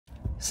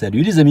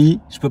Salut les amis,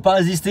 je peux pas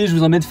résister, je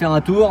vous emmène faire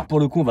un tour. Pour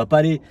le coup, on va pas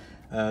aller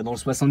dans le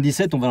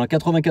 77, on va dans le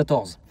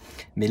 94.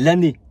 Mais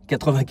l'année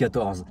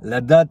 94,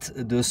 la date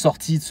de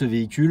sortie de ce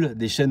véhicule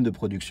des chaînes de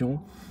production.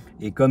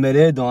 Et comme elle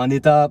est dans un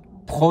état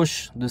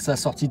proche de sa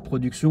sortie de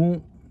production,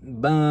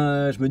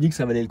 ben je me dis que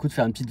ça valait le coup de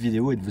faire une petite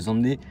vidéo et de vous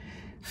emmener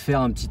faire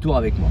un petit tour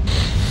avec moi.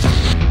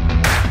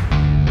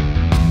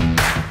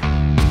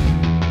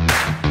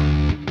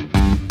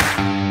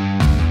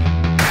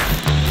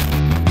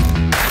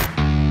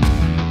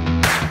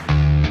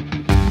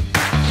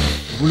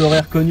 Vous l'aurez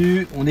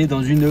reconnu, on est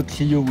dans une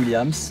Clio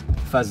Williams,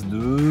 phase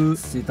 2,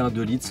 c'est un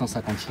 2 litres,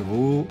 150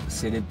 chevaux,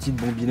 c'est les petites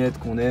bombinettes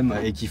qu'on aime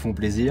et qui font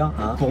plaisir.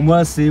 Hein. Pour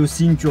moi, c'est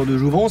aussi une cure de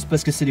jouvence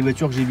parce que c'est les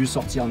voitures que j'ai vu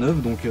sortir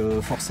neuves, donc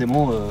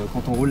forcément,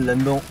 quand on roule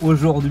là-dedans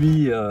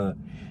aujourd'hui,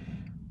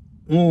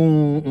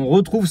 on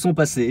retrouve son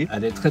passé.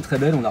 Elle est très très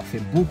belle, on a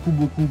refait beaucoup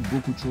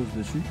de choses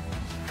dessus,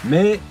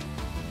 mais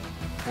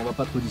on va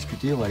pas trop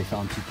discuter, on va aller faire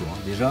un petit tour. Hein.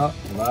 Déjà,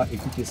 on va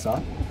écouter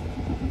ça.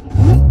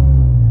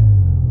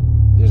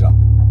 Déjà.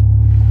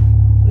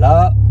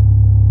 Là,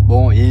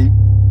 bon, il y a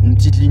une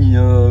petite ligne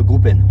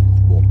groupe N.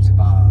 Bon, c'est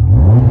pas...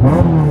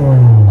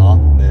 Ah,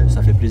 mais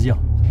ça fait plaisir.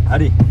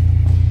 Allez,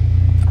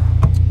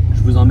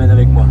 je vous emmène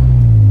avec moi.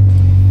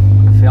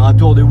 Faire un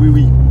tour de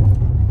oui.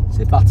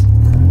 C'est parti.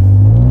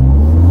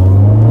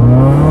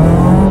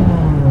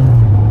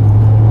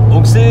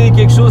 Donc c'est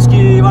quelque chose qui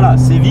est... Voilà,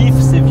 c'est vif,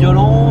 c'est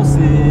violent, c'est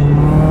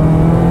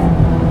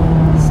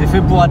fait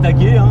pour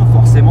attaquer, hein,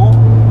 forcément.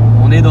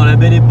 On est dans la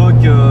belle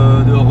époque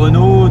de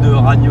Renault, de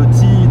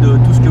Ragnotti, de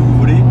tout ce que vous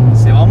voulez.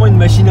 C'est vraiment une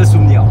machine à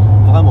souvenirs,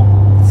 vraiment.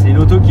 C'est une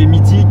auto qui est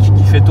mythique,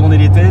 qui fait tourner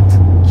les têtes,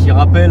 qui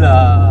rappelle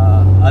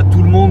à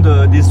tout le monde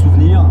des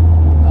souvenirs.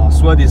 Alors,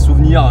 soit des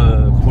souvenirs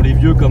pour les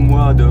vieux comme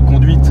moi de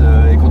conduite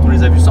et quand on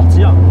les a vus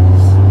sortir,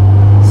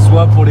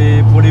 soit pour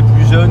les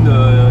plus jeunes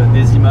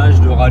des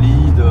images de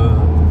rallye,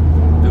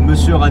 de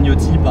Monsieur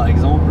Ragnotti par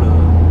exemple,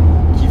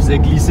 qui faisait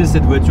glisser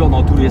cette voiture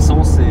dans tous les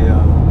sens et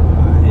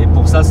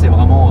pour ça c'est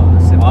vraiment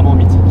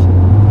mythique.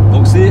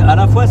 Donc c'est à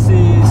la fois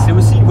c'est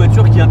aussi une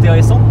voiture qui est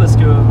intéressante parce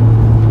que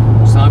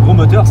c'est un gros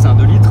moteur, c'est un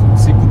 2 litres,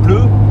 c'est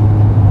coupleux,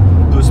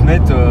 on peut se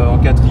mettre en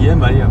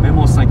quatrième, allez, même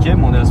en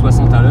cinquième, on est à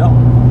 60 à l'heure.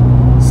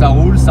 Ça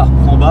roule, ça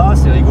reprend bas,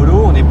 c'est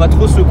rigolo, on n'est pas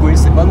trop secoué,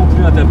 c'est pas non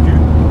plus un tape-cul.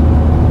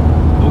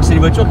 Donc c'est une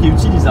voiture qui est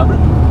utilisable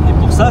et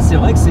pour ça c'est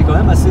vrai que c'est quand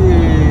même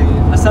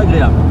assez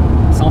agréable.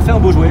 Ça en fait un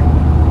beau jouet,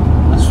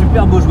 un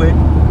super beau jouet.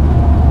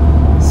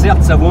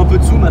 Certes ça vaut un peu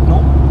de sous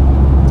maintenant.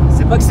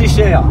 C'est pas que c'est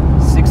cher,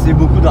 c'est que c'est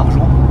beaucoup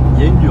d'argent.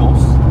 Il y a une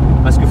nuance,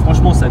 parce que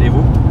franchement ça les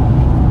vaut.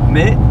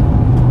 Mais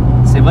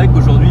c'est vrai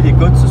qu'aujourd'hui les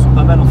cotes se sont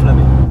pas mal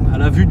enflammées. À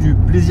la vue du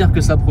plaisir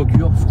que ça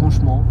procure,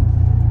 franchement,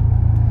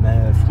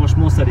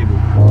 ça les vaut.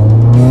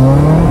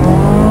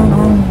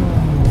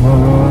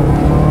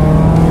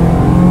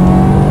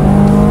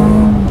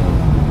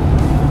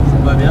 Ça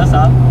va bien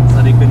ça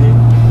déconne.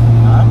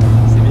 Hein,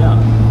 c'est bien.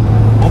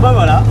 Bon bah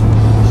voilà,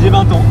 j'ai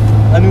 20 ans,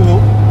 à nouveau.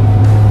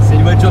 C'est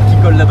une voiture qui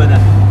colle la banane.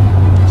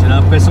 J'ai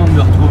l'impression de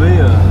me retrouver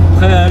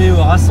prêt à aller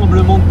au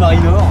rassemblement de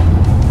Paris-Nord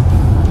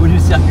ou du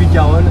circuit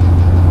Carole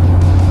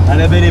à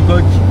la belle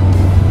époque.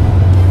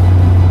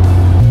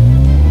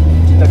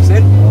 Petit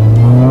Axel.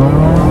 Oh,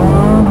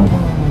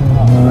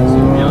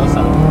 c'est bien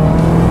ça.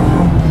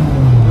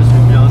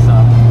 C'est bien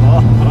ça.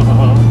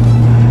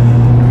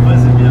 Ouais,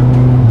 c'est bien.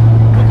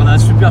 Donc on a un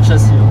super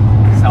châssis.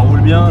 Hein. Ça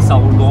roule bien, ça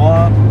roule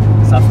droit,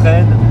 ça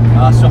freine.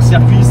 Alors, sur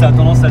circuit, ça a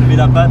tendance à lever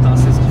la patte. Hein.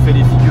 C'est ce qui fait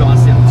les figures un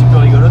petit peu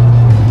rigolotes.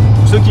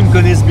 Ceux qui me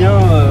connaissent bien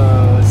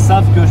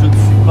savent que je ne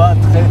suis pas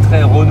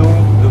très Renault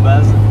de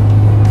base.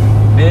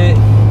 Mais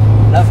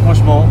là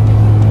franchement,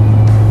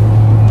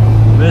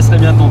 je me laisserais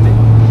bien tenter.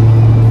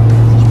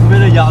 Si je pouvais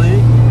la garder,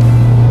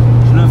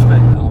 je le ferais.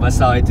 On va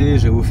s'arrêter,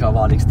 je vais vous faire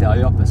voir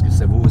l'extérieur parce que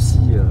ça vaut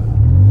aussi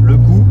le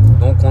coup.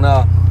 Donc on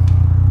a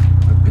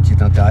un petit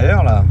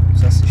intérieur là,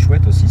 ça c'est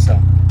chouette aussi ça.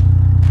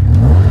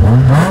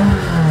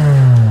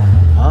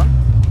 Hein,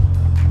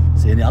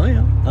 c'est énervé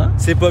hein,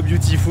 c'est pas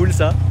beautiful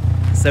ça.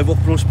 Ça vous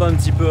replonge pas un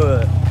petit peu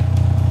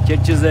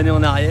quelques années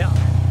en arrière.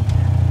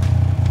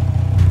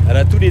 Elle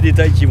a tous les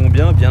détails qui vont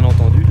bien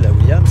entendu, de la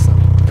Williams.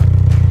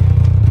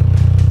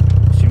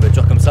 C'est une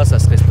voiture comme ça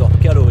se restaure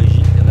qu'à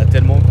l'origine. Il y en a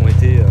tellement qui ont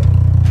été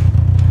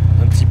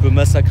un petit peu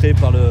massacrés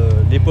par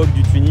l'époque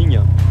du tuning.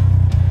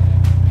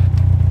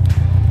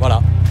 Voilà.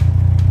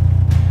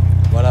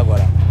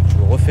 Je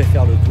vous refais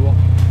faire le tour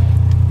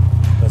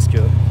parce que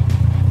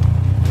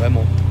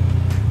vraiment,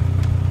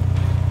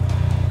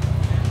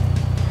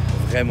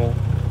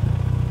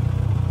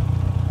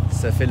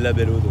 ça fait de la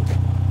belle auto.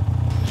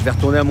 Je vais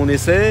retourner à mon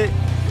essai.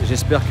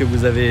 J'espère que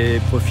vous avez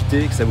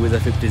profité, que ça vous a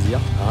fait plaisir.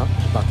 Hein.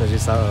 J'ai partagé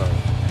ça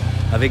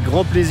avec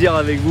grand plaisir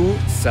avec vous.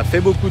 Ça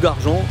fait beaucoup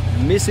d'argent,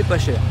 mais c'est pas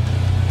cher.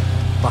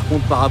 Par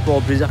contre, par rapport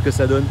au plaisir que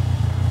ça donne,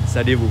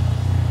 ça les vaut.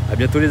 À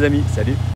bientôt les amis, salut.